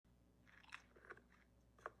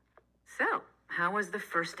So, how was the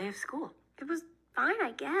first day of school? It was fine,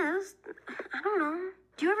 I guess. I don't know.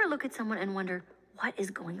 Do you ever look at someone and wonder what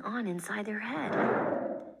is going on inside their head?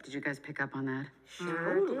 Did you guys pick up on that?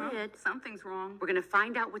 Sure did. Something's wrong. We're gonna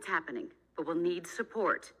find out what's happening, but we'll need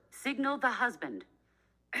support. Signal the husband.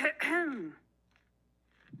 The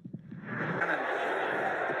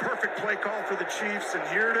perfect play call for the Chiefs, and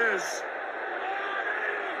here it is.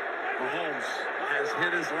 Mahomes has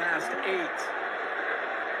hit his last 8.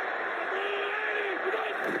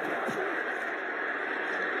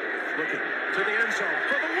 Looking to the end zone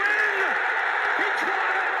for the win! He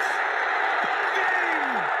caught it! Ball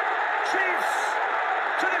game! Chiefs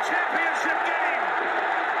to the championship game!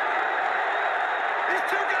 These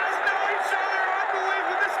two guys know each other.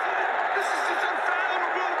 Unbelievable. This is just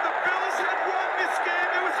unfathomable. The Bills had won this game.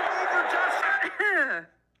 It was over, Josh.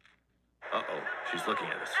 Uh-oh, she's looking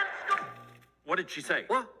at us. What did she say?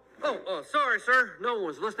 What? Oh, sorry, sir. No one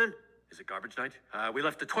was listening. Is it garbage night? We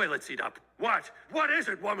left the toilet seat up. What? What is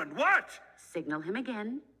it, woman? What? Signal him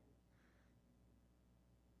again.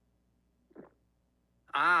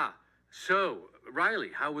 So, Riley,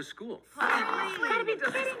 how was school? Oh, you gotta be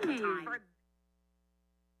kidding me.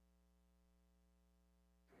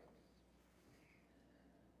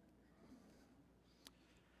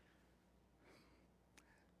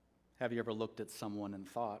 Have you ever looked at someone and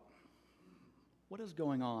thought, what is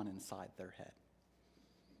going on inside their head?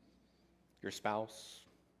 Your spouse,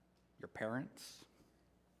 your parents,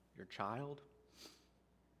 your child,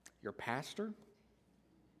 your pastor?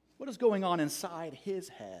 What is going on inside his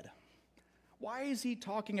head? Why is he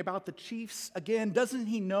talking about the Chiefs again? Doesn't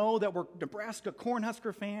he know that we're Nebraska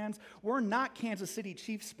Cornhusker fans? We're not Kansas City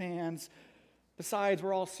Chiefs fans. Besides,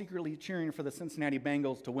 we're all secretly cheering for the Cincinnati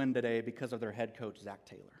Bengals to win today because of their head coach, Zach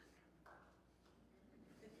Taylor.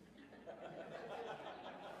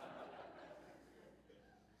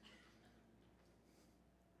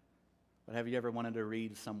 But have you ever wanted to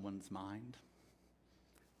read someone's mind?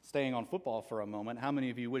 Staying on football for a moment, how many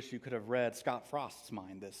of you wish you could have read Scott Frost's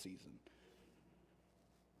mind this season?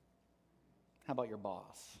 How about your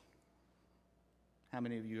boss? How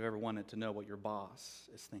many of you ever wanted to know what your boss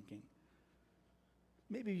is thinking?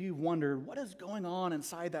 Maybe you've wondered, what is going on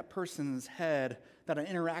inside that person's head that I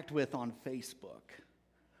interact with on Facebook?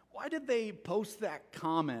 Why did they post that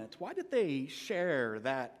comment? Why did they share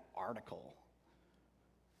that article?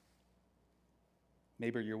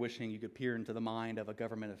 Maybe you're wishing you could peer into the mind of a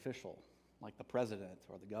government official, like the president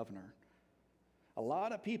or the governor. A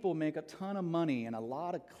lot of people make a ton of money and a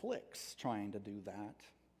lot of clicks trying to do that.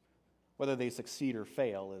 Whether they succeed or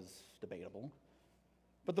fail is debatable.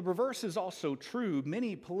 But the reverse is also true.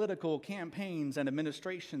 Many political campaigns and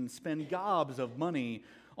administrations spend gobs of money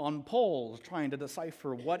on polls trying to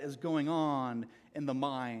decipher what is going on in the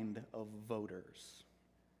mind of voters.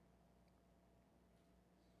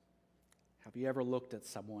 Have you ever looked at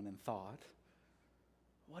someone and thought,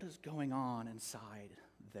 what is going on inside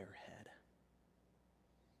their head?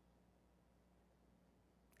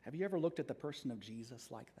 Have you ever looked at the person of Jesus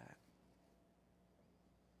like that?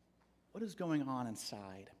 What is going on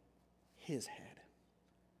inside his head?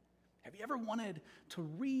 Have you ever wanted to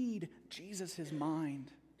read Jesus'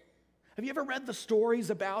 mind? Have you ever read the stories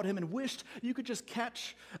about him and wished you could just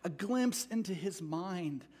catch a glimpse into his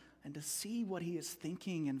mind and to see what he is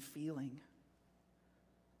thinking and feeling?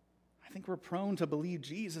 I think we're prone to believe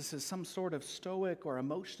Jesus is some sort of stoic or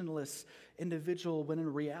emotionless individual, when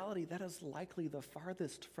in reality that is likely the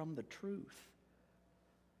farthest from the truth.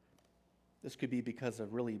 This could be because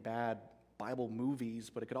of really bad Bible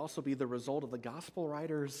movies, but it could also be the result of the gospel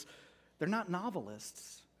writers. They're not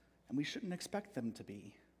novelists, and we shouldn't expect them to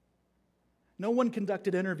be. No one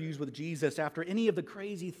conducted interviews with Jesus after any of the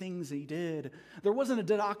crazy things he did. There wasn't a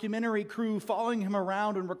documentary crew following him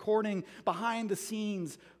around and recording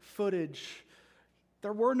behind-the-scenes footage.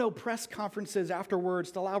 There were no press conferences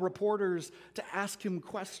afterwards to allow reporters to ask him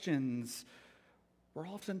questions. We're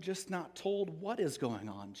often just not told what is going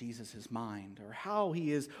on in Jesus' mind or how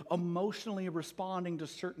he is emotionally responding to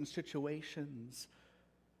certain situations.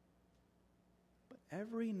 But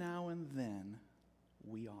every now and then,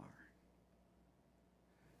 we are.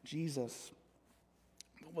 Jesus,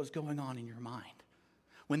 what was going on in your mind?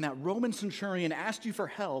 When that Roman centurion asked you for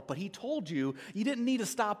help, but he told you you didn't need to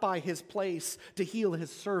stop by his place to heal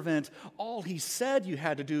his servant. All he said you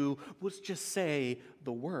had to do was just say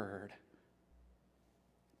the word.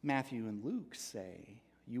 Matthew and Luke say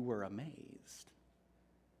you were amazed.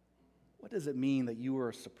 What does it mean that you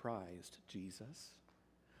were surprised, Jesus?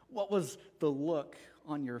 What was the look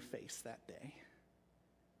on your face that day?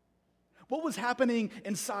 What was happening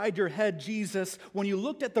inside your head, Jesus, when you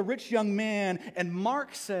looked at the rich young man and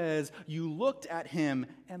Mark says you looked at him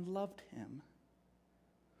and loved him?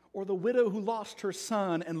 Or the widow who lost her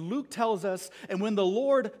son, and Luke tells us, and when the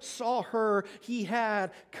Lord saw her, he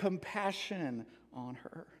had compassion on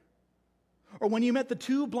her. Or when you met the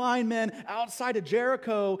two blind men outside of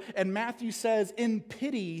Jericho, and Matthew says, in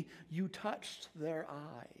pity, you touched their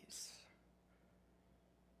eyes.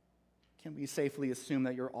 Can we safely assume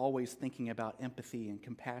that you're always thinking about empathy and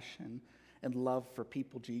compassion and love for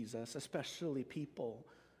people, Jesus, especially people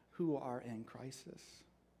who are in crisis?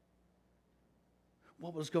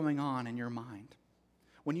 What was going on in your mind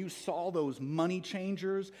when you saw those money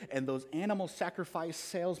changers and those animal sacrifice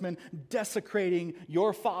salesmen desecrating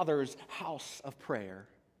your Father's house of prayer?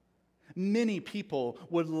 Many people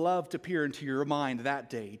would love to peer into your mind that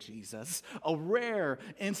day, Jesus. A rare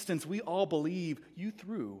instance we all believe you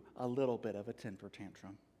threw a little bit of a temper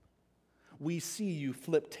tantrum. We see you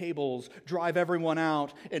flip tables, drive everyone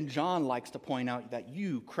out, and John likes to point out that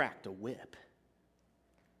you cracked a whip.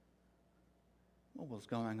 What was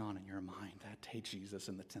going on in your mind that day, Jesus,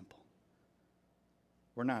 in the temple?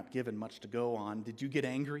 We're not given much to go on. Did you get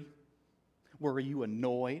angry? Were you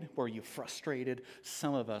annoyed? Were you frustrated?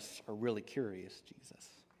 Some of us are really curious, Jesus.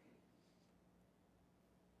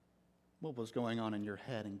 What was going on in your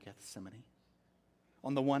head in Gethsemane?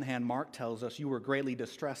 On the one hand, Mark tells us you were greatly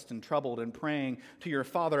distressed and troubled and praying to your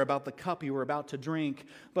Father about the cup you were about to drink.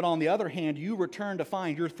 But on the other hand, you returned to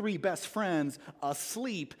find your three best friends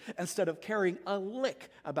asleep instead of caring a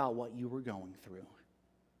lick about what you were going through.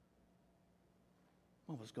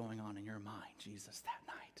 What was going on in your mind, Jesus, that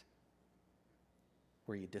night?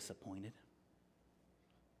 Were you disappointed?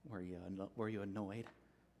 Were you annoyed?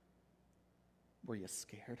 Were you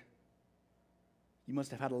scared? You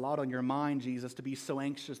must have had a lot on your mind, Jesus, to be so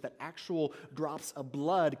anxious that actual drops of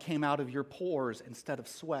blood came out of your pores instead of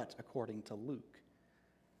sweat, according to Luke.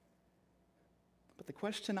 But the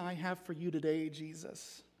question I have for you today,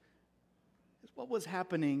 Jesus, is what was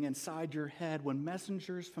happening inside your head when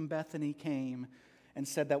messengers from Bethany came and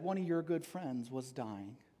said that one of your good friends was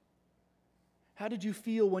dying? How did you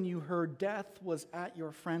feel when you heard death was at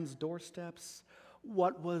your friend's doorsteps?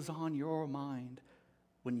 What was on your mind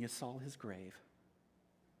when you saw his grave?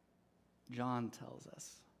 John tells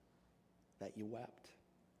us that you wept.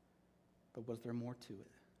 But was there more to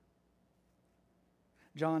it?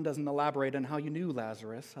 John doesn't elaborate on how you knew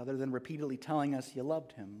Lazarus, other than repeatedly telling us you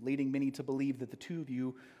loved him, leading many to believe that the two of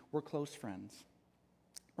you were close friends.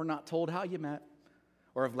 We're not told how you met,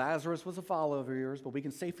 or if Lazarus was a follower of yours, but we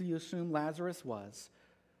can safely assume Lazarus was.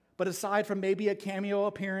 But aside from maybe a cameo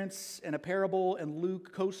appearance in a parable in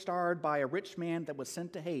Luke co-starred by a rich man that was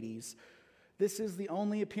sent to Hades, this is the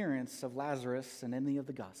only appearance of Lazarus in any of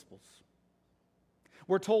the Gospels.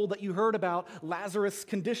 We're told that you heard about Lazarus'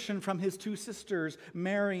 condition from his two sisters,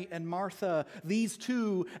 Mary and Martha. These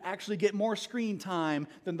two actually get more screen time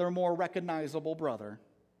than their more recognizable brother.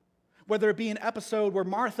 Whether it be an episode where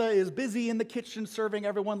Martha is busy in the kitchen serving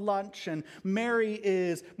everyone lunch and Mary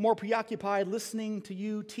is more preoccupied listening to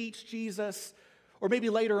you teach Jesus, or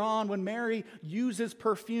maybe later on when Mary uses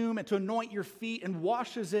perfume to anoint your feet and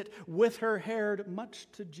washes it with her hair, much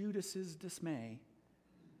to Judas's dismay.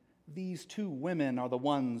 These two women are the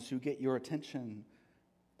ones who get your attention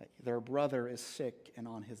that their brother is sick and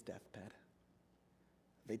on his deathbed.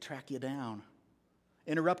 They track you down,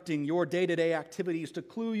 interrupting your day-to-day activities to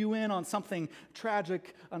clue you in on something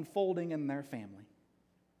tragic unfolding in their family.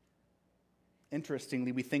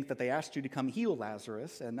 Interestingly, we think that they asked you to come heal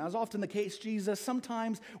Lazarus, and as often the case, Jesus,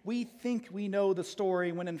 sometimes we think we know the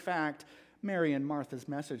story when in fact, Mary and Martha's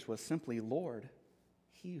message was simply, Lord,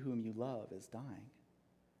 he whom you love is dying.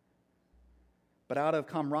 But out of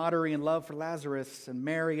camaraderie and love for Lazarus and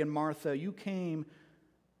Mary and Martha, you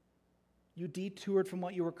detoured from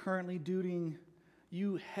what you were currently doing.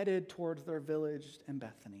 You headed towards their village in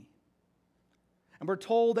Bethany. And we're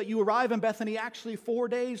told that you arrive in Bethany actually 4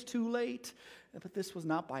 days too late. But this was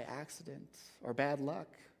not by accident or bad luck.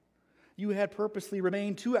 You had purposely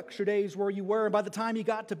remained 2 extra days where you were. And by the time you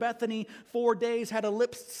got to Bethany, 4 days had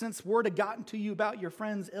elapsed since word had gotten to you about your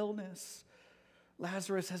friend's illness.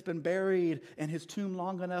 Lazarus has been buried in his tomb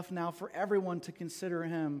long enough now for everyone to consider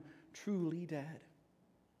him truly dead.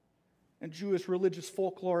 In Jewish religious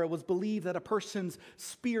folklore, it was believed that a person's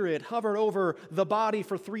spirit hovered over the body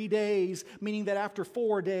for 3 days, meaning that after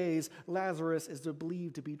 4 days, Lazarus is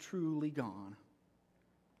believed to be truly gone.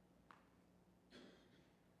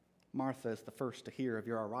 Martha is the first to hear of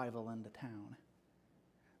your arrival into town.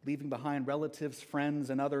 Leaving behind relatives,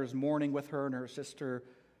 friends, and others mourning with her and her sister,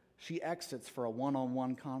 she exits for a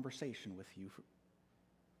one-on-one conversation with you.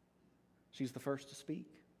 She's the first to speak,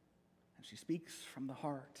 and she speaks from the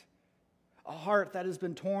heart. A heart that has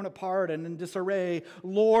been torn apart and in disarray.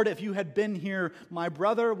 Lord, if you had been here, my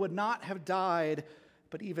brother would not have died.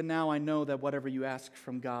 But even now I know that whatever you ask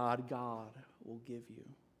from God, God will give you.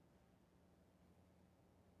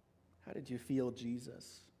 How did you feel,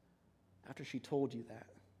 Jesus, after she told you that?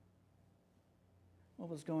 What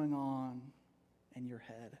was going on in your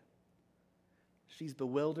head? She's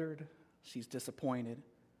bewildered, she's disappointed,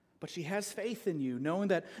 but she has faith in you, knowing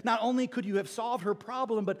that not only could you have solved her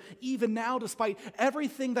problem, but even now, despite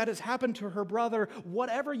everything that has happened to her brother,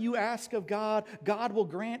 whatever you ask of God, God will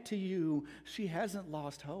grant to you. She hasn't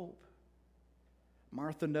lost hope.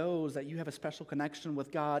 Martha knows that you have a special connection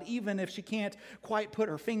with God. Even if she can't quite put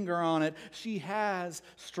her finger on it, she has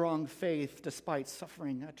strong faith despite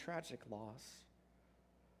suffering a tragic loss.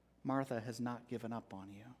 Martha has not given up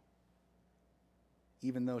on you,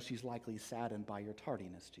 even though she's likely saddened by your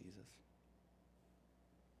tardiness, Jesus.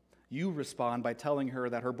 You respond by telling her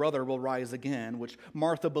that her brother will rise again, which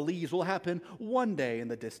Martha believes will happen one day in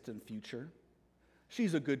the distant future.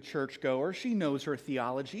 She's a good churchgoer. She knows her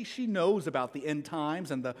theology. She knows about the end times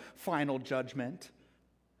and the final judgment.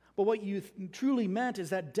 But what you truly meant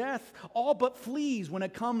is that death all but flees when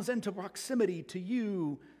it comes into proximity to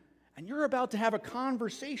you, and you're about to have a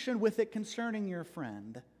conversation with it concerning your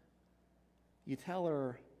friend. You tell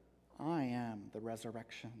her, I am the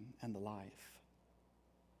resurrection and the life.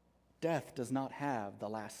 Death does not have the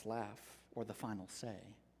last laugh or the final say.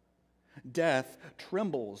 Death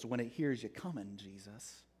trembles when it hears you coming,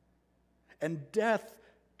 Jesus. And death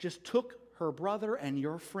just took her brother and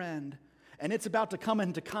your friend, and it's about to come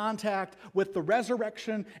into contact with the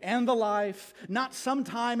resurrection and the life, not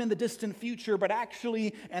sometime in the distant future, but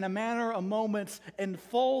actually in a matter of moments in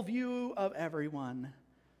full view of everyone.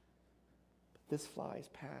 But this flies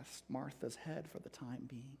past Martha's head for the time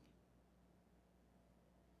being.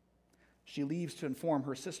 She leaves to inform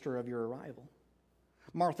her sister of your arrival.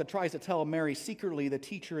 Martha tries to tell Mary secretly the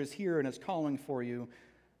teacher is here and is calling for you.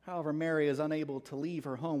 However, Mary is unable to leave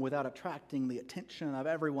her home without attracting the attention of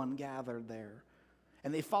everyone gathered there.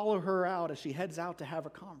 And they follow her out as she heads out to have a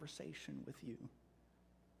conversation with you.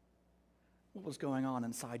 What was going on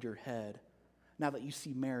inside your head now that you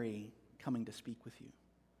see Mary coming to speak with you?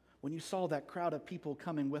 When you saw that crowd of people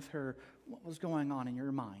coming with her, what was going on in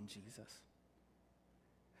your mind, Jesus?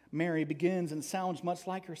 Mary begins and sounds much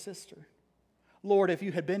like her sister. Lord, if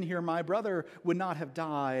you had been here, my brother would not have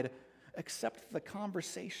died, except the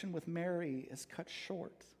conversation with Mary is cut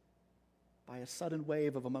short by a sudden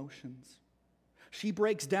wave of emotions. She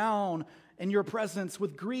breaks down in your presence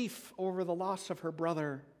with grief over the loss of her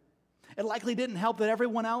brother. It likely didn't help that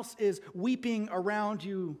everyone else is weeping around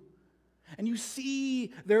you. And you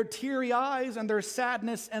see their teary eyes and their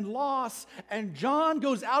sadness and loss. And John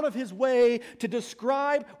goes out of his way to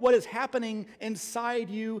describe what is happening inside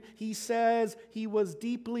you. He says he was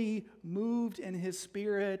deeply moved in his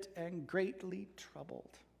spirit and greatly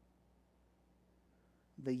troubled.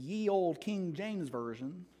 The ye old King James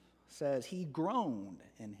Version says he groaned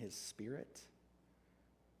in his spirit.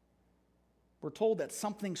 We're told that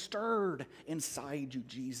something stirred inside you,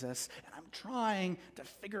 Jesus, and I'm trying to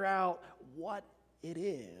figure out what it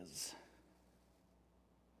is.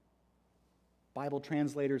 Bible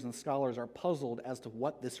translators and scholars are puzzled as to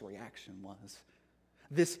what this reaction was.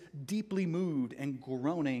 This deeply moved and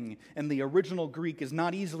groaning in the original Greek is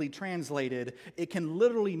not easily translated. It can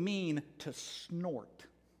literally mean to snort.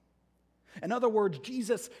 In other words,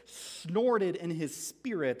 Jesus snorted in his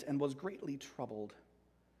spirit and was greatly troubled.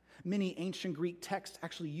 Many ancient Greek texts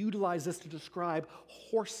actually utilize this to describe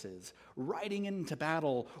horses riding into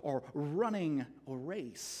battle or running a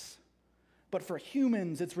race. But for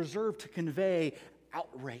humans, it's reserved to convey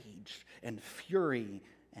outrage and fury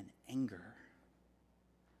and anger.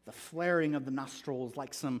 The flaring of the nostrils,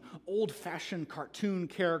 like some old-fashioned cartoon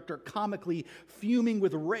character comically fuming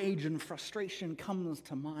with rage and frustration, comes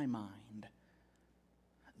to my mind.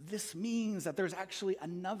 This means that there's actually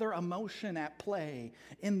another emotion at play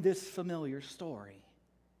in this familiar story.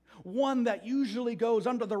 One that usually goes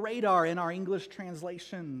under the radar in our English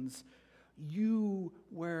translations. You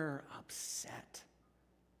were upset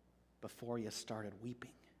before you started weeping,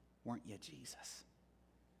 weren't you, Jesus?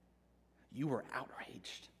 You were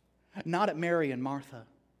outraged. Not at Mary and Martha.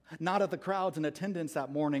 Not at the crowds in attendance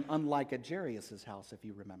that morning, unlike at Jairus' house, if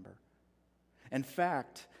you remember. In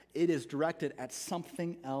fact, it is directed at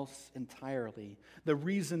something else entirely. The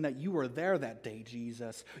reason that you were there that day,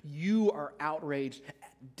 Jesus, you are outraged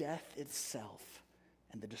at death itself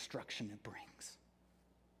and the destruction it brings.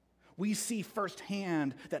 We see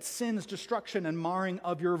firsthand that sin's destruction and marring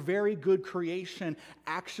of your very good creation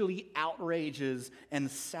actually outrages and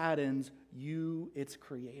saddens you, its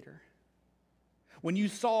creator. When you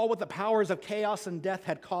saw what the powers of chaos and death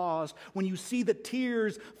had caused, when you see the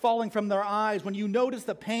tears falling from their eyes, when you notice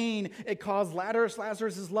the pain it caused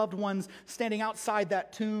Lazarus' loved ones standing outside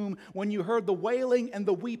that tomb, when you heard the wailing and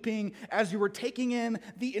the weeping as you were taking in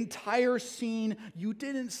the entire scene, you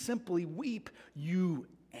didn't simply weep, you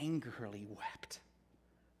angrily wept.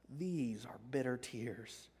 These are bitter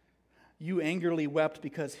tears. You angrily wept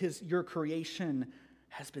because your creation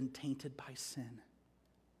has been tainted by sin.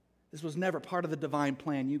 This was never part of the divine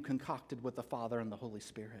plan you concocted with the Father and the Holy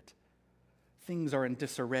Spirit. Things are in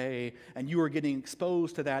disarray, and you are getting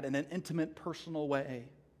exposed to that in an intimate, personal way.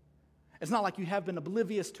 It's not like you have been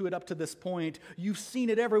oblivious to it up to this point. You've seen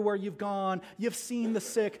it everywhere you've gone. You've seen the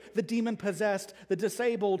sick, the demon-possessed, the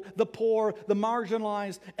disabled, the poor, the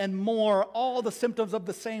marginalized, and more, all the symptoms of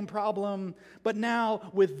the same problem. But now,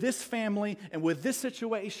 with this family, and with this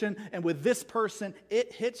situation, and with this person,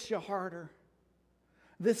 it hits you harder.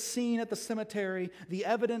 This scene at the cemetery, the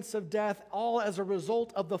evidence of death, all as a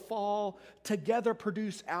result of the fall, together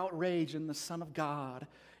produce outrage in the Son of God,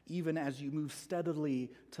 even as you move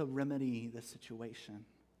steadily to remedy the situation.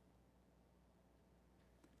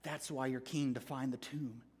 That's why you're keen to find the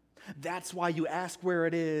tomb. That's why you ask where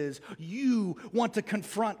it is. You want to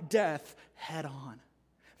confront death head on,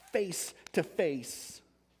 face to face.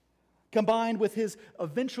 Combined with his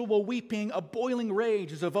eventual weeping, a boiling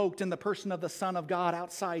rage is evoked in the person of the Son of God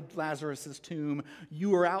outside Lazarus' tomb.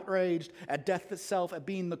 You are outraged at death itself, at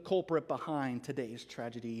being the culprit behind today's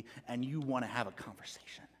tragedy, and you want to have a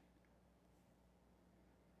conversation.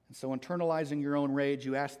 And so, internalizing your own rage,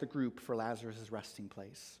 you ask the group for Lazarus' resting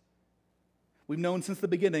place. We've known since the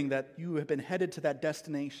beginning that you have been headed to that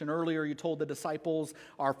destination. Earlier, you told the disciples,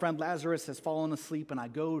 our friend Lazarus has fallen asleep, and I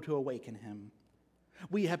go to awaken him.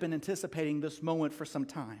 We have been anticipating this moment for some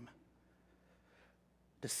time.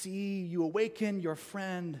 To see you awaken your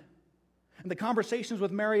friend. And the conversations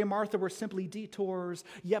with Mary and Martha were simply detours.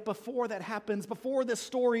 Yet before that happens, before this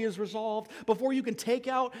story is resolved, before you can take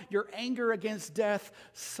out your anger against death,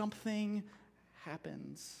 something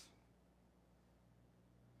happens.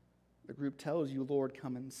 The group tells you, Lord,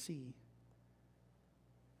 come and see.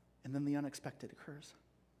 And then the unexpected occurs.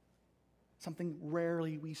 Something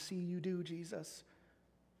rarely we see you do, Jesus.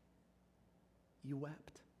 You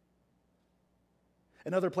wept.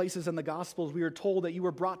 In other places in the Gospels, we are told that you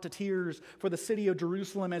were brought to tears for the city of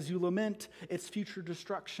Jerusalem as you lament its future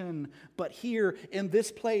destruction. But here, in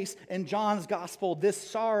this place, in John's Gospel, this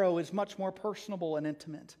sorrow is much more personable and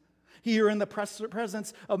intimate. Here in the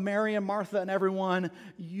presence of Mary and Martha and everyone,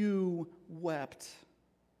 you wept.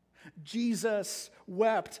 Jesus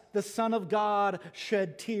wept. The Son of God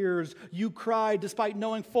shed tears. You cried despite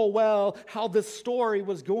knowing full well how this story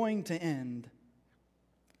was going to end.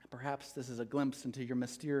 Perhaps this is a glimpse into your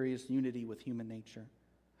mysterious unity with human nature.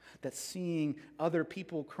 That seeing other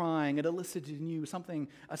people crying, it elicited in you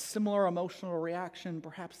a similar emotional reaction.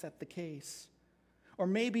 Perhaps that's the case. Or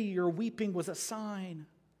maybe your weeping was a sign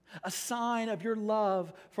of your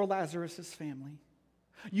love for Lazarus' family.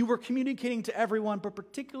 You were communicating to everyone, but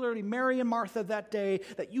particularly Mary and Martha that day,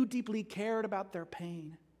 that you deeply cared about their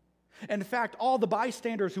pain. In fact, all the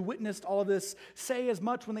bystanders who witnessed all of this say as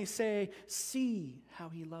much when they say, see how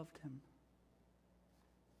he loved him.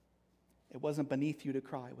 It wasn't beneath you to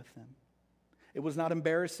cry with them. It was not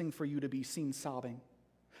embarrassing for you to be seen sobbing.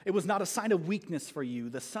 It was not a sign of weakness for you,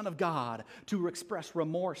 the Son of God, to express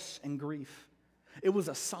remorse and grief. It was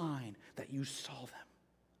a sign that you saw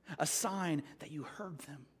them, a sign that you heard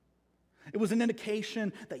them. It was an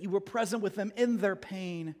indication that you were present with them in their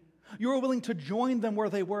pain. You were willing to join them where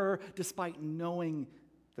they were, despite knowing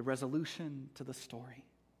the resolution to the story.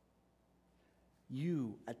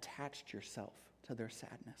 You attached yourself to their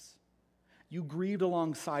sadness. You grieved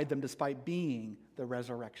alongside them despite being the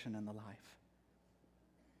resurrection and the life.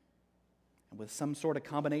 And with some sort of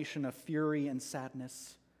combination of fury and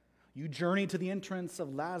sadness, you journeyed to the entrance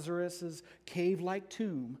of Lazarus' cave-like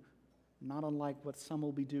tomb, not unlike what some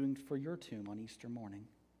will be doing for your tomb on Easter morning.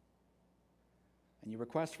 And you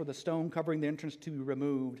request for the stone covering the entrance to be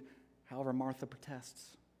removed. However, Martha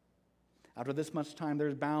protests. After this much time,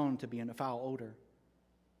 there's bound to be a foul odor.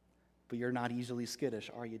 But you're not easily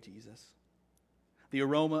skittish, are you, Jesus? The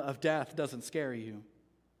aroma of death doesn't scare you.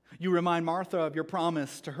 You remind Martha of your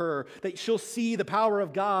promise to her that she'll see the power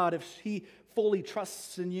of God if she fully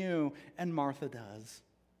trusts in you. And Martha does.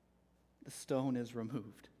 The stone is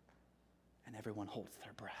removed, and everyone holds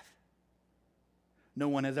their breath. No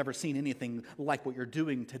one has ever seen anything like what you're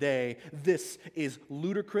doing today. This is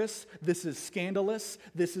ludicrous. This is scandalous.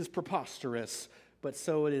 This is preposterous. But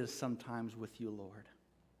so it is sometimes with you, Lord.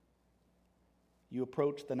 You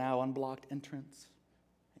approach the now unblocked entrance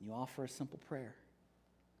and you offer a simple prayer.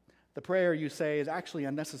 The prayer, you say, is actually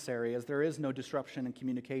unnecessary as there is no disruption in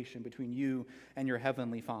communication between you and your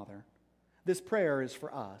heavenly Father. This prayer is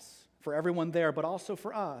for us, for everyone there, but also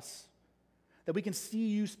for us, that we can see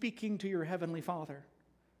you speaking to your heavenly Father.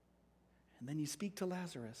 And then you speak to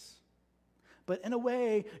Lazarus. But in a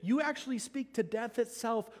way, you actually speak to death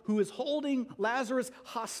itself, who is holding Lazarus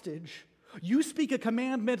hostage. You speak a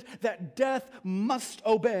commandment that death must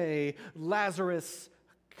obey. Lazarus,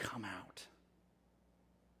 come out.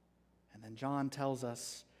 And then John tells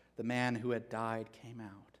us the man who had died came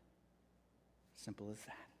out. Simple as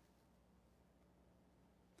that.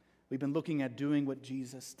 We've been looking at doing what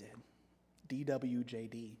Jesus did,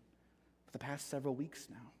 DWJD, for the past several weeks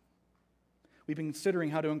now. We've been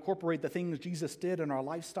considering how to incorporate the things Jesus did in our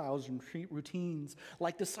lifestyles and routines,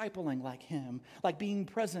 like discipling like him, like being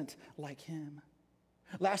present like him.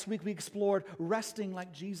 Last week we explored resting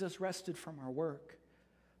like Jesus rested from our work.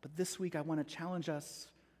 But this week I want to challenge us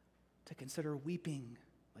to consider weeping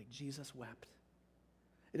like Jesus wept.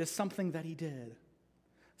 It is something that he did,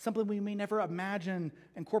 something we may never imagine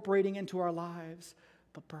incorporating into our lives,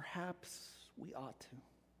 but perhaps we ought to.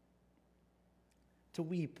 To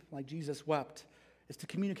weep like Jesus wept is to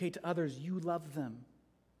communicate to others you love them.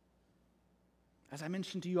 As I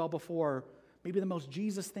mentioned to you all before, maybe the most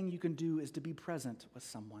Jesus thing you can do is to be present with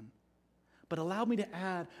someone. But allow me to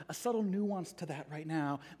add a subtle nuance to that right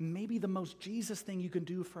now. Maybe the most Jesus thing you can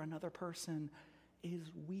do for another person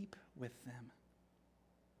is weep with them.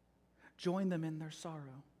 Join them in their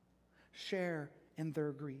sorrow. Share in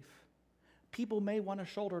their grief. People may want a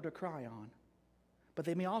shoulder to cry on, but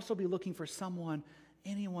they may also be looking for someone,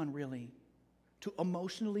 anyone really, to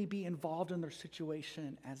emotionally be involved in their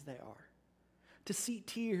situation as they are, to see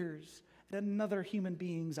tears in another human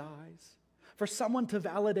being's eyes, for someone to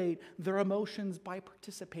validate their emotions by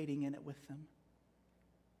participating in it with them.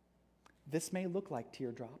 This may look like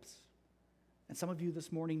teardrops, and some of you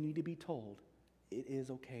this morning need to be told it is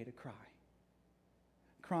okay to cry.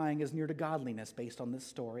 Crying is near to godliness based on this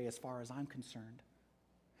story as far as I'm concerned.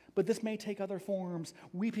 But this may take other forms.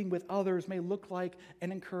 Weeping with others may look like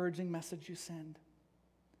an encouraging message you send,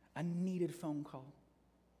 a needed phone call,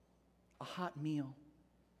 a hot meal,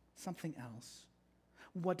 something else.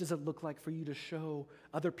 What does it look like for you to show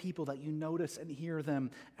other people that you notice and hear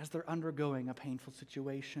them as they're undergoing a painful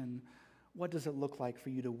situation? What does it look like for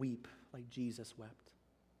you to weep like Jesus wept?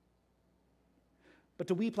 But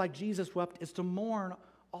to weep like Jesus wept is to mourn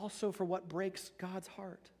also for what breaks God's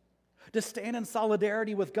heart. To stand in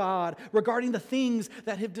solidarity with God regarding the things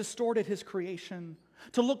that have distorted his creation.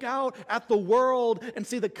 To look out at the world and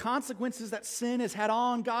see the consequences that sin has had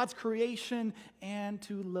on God's creation and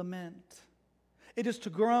to lament. It is to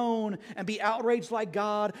groan and be outraged like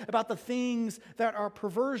God about the things that are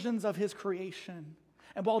perversions of his creation.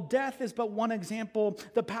 And while death is but one example,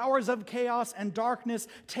 the powers of chaos and darkness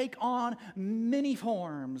take on many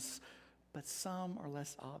forms, but some are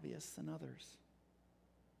less obvious than others.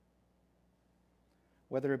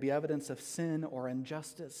 Whether it be evidence of sin or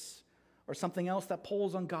injustice or something else that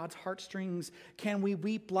pulls on God's heartstrings, can we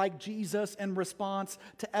weep like Jesus in response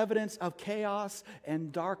to evidence of chaos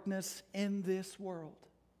and darkness in this world?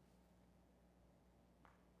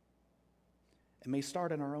 It may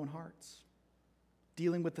start in our own hearts,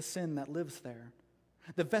 dealing with the sin that lives there,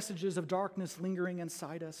 the vestiges of darkness lingering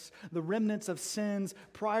inside us, the remnants of sin's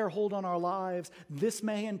prior hold on our lives. This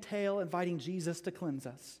may entail inviting Jesus to cleanse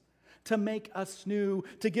us, to make us new,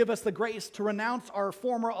 to give us the grace to renounce our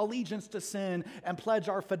former allegiance to sin and pledge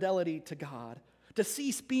our fidelity to God, to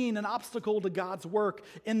cease being an obstacle to God's work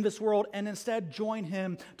in this world and instead join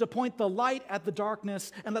him, to point the light at the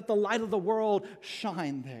darkness and let the light of the world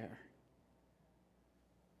shine there.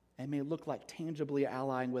 It may look like tangibly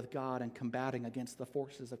allying with God and combating against the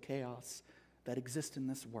forces of chaos that exist in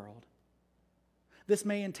this world. This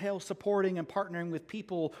may entail supporting and partnering with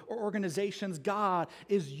people or organizations God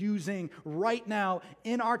is using right now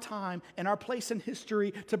in our time and our place in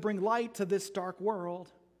history to bring light to this dark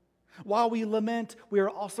world. While we lament, we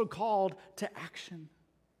are also called to action.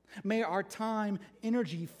 May our time,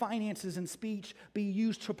 energy, finances, and speech be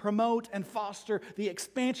used to promote and foster the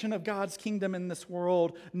expansion of God's kingdom in this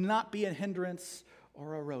world, not be a hindrance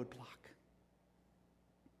or a roadblock.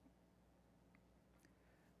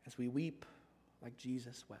 As we weep like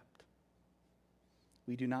Jesus wept,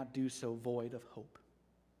 we do not do so void of hope,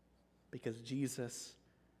 because Jesus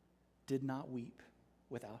did not weep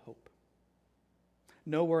without hope.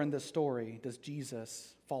 Nowhere in this story does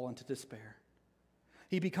Jesus fall into despair.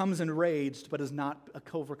 He becomes enraged, but is not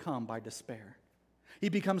overcome by despair. He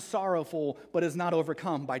becomes sorrowful, but is not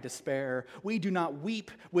overcome by despair. We do not weep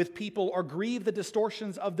with people or grieve the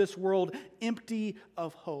distortions of this world empty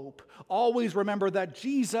of hope. Always remember that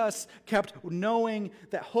Jesus kept knowing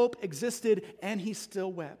that hope existed, and he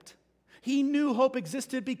still wept. He knew hope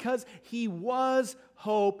existed because he was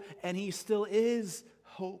hope, and he still is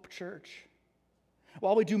hope, church.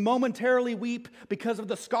 While we do momentarily weep because of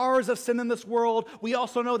the scars of sin in this world, we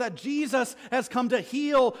also know that Jesus has come to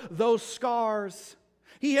heal those scars.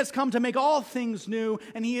 He has come to make all things new,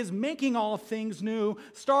 and he is making all things new,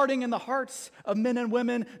 starting in the hearts of men and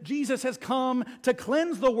women. Jesus has come to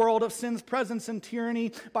cleanse the world of sin's presence and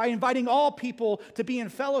tyranny by inviting all people to be in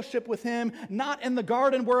fellowship with him, not in the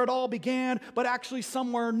garden where it all began, but actually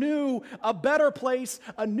somewhere new, a better place,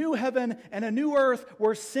 a new heaven and a new earth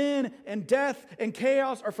where sin and death and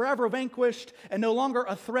chaos are forever vanquished and no longer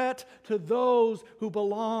a threat to those who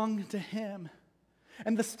belong to him.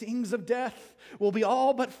 And the stings of death will be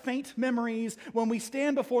all but faint memories when we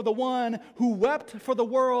stand before the one who wept for the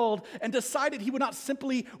world and decided he would not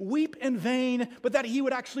simply weep in vain, but that he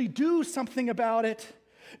would actually do something about it.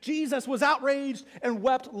 Jesus was outraged and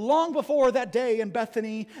wept long before that day in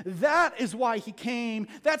Bethany. That is why he came.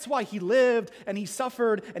 That's why he lived and he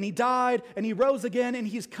suffered and he died and he rose again and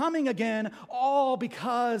he's coming again, all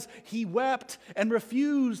because he wept and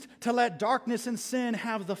refused to let darkness and sin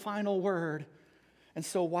have the final word. And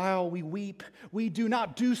so while we weep, we do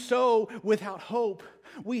not do so without hope.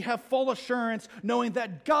 We have full assurance knowing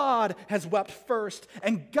that God has wept first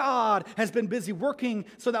and God has been busy working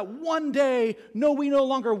so that one day, no, we no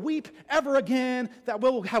longer weep ever again, that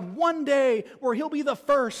we'll have one day where he'll be the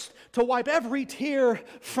first to wipe every tear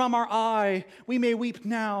from our eye. We may weep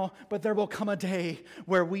now, but there will come a day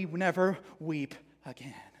where we never weep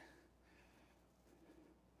again.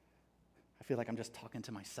 I feel like I'm just talking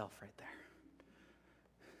to myself right there.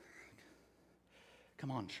 Come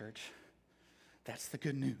on, church. That's the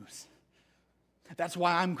good news. That's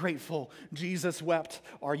why I'm grateful Jesus wept.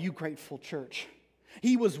 Are you grateful, church?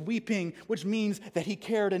 He was weeping, which means that he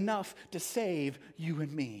cared enough to save you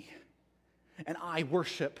and me. And I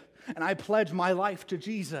worship and I pledge my life to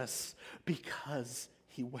Jesus because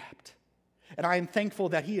he wept. And I am thankful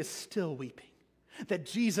that he is still weeping. That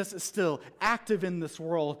Jesus is still active in this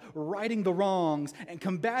world, righting the wrongs and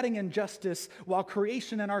combating injustice while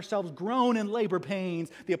creation and ourselves groan in labor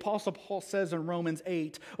pains. The Apostle Paul says in Romans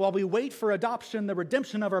 8, while we wait for adoption, the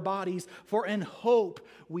redemption of our bodies, for in hope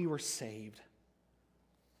we were saved.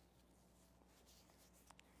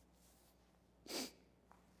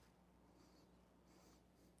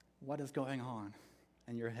 What is going on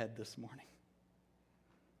in your head this morning?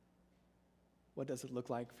 What does it look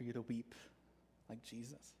like for you to weep like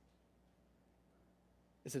Jesus?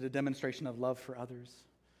 Is it a demonstration of love for others?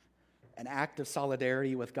 An act of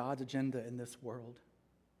solidarity with God's agenda in this world?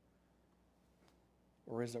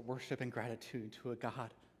 Or is it worship and gratitude to a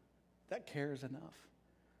God that cares enough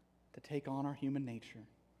to take on our human nature,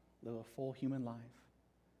 live a full human life,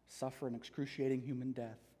 suffer an excruciating human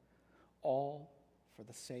death, all for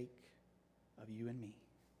the sake of you and me?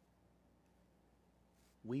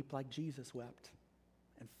 Weep like Jesus wept,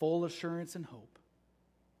 in full assurance and hope,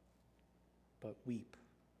 but weep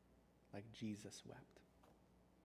like Jesus wept.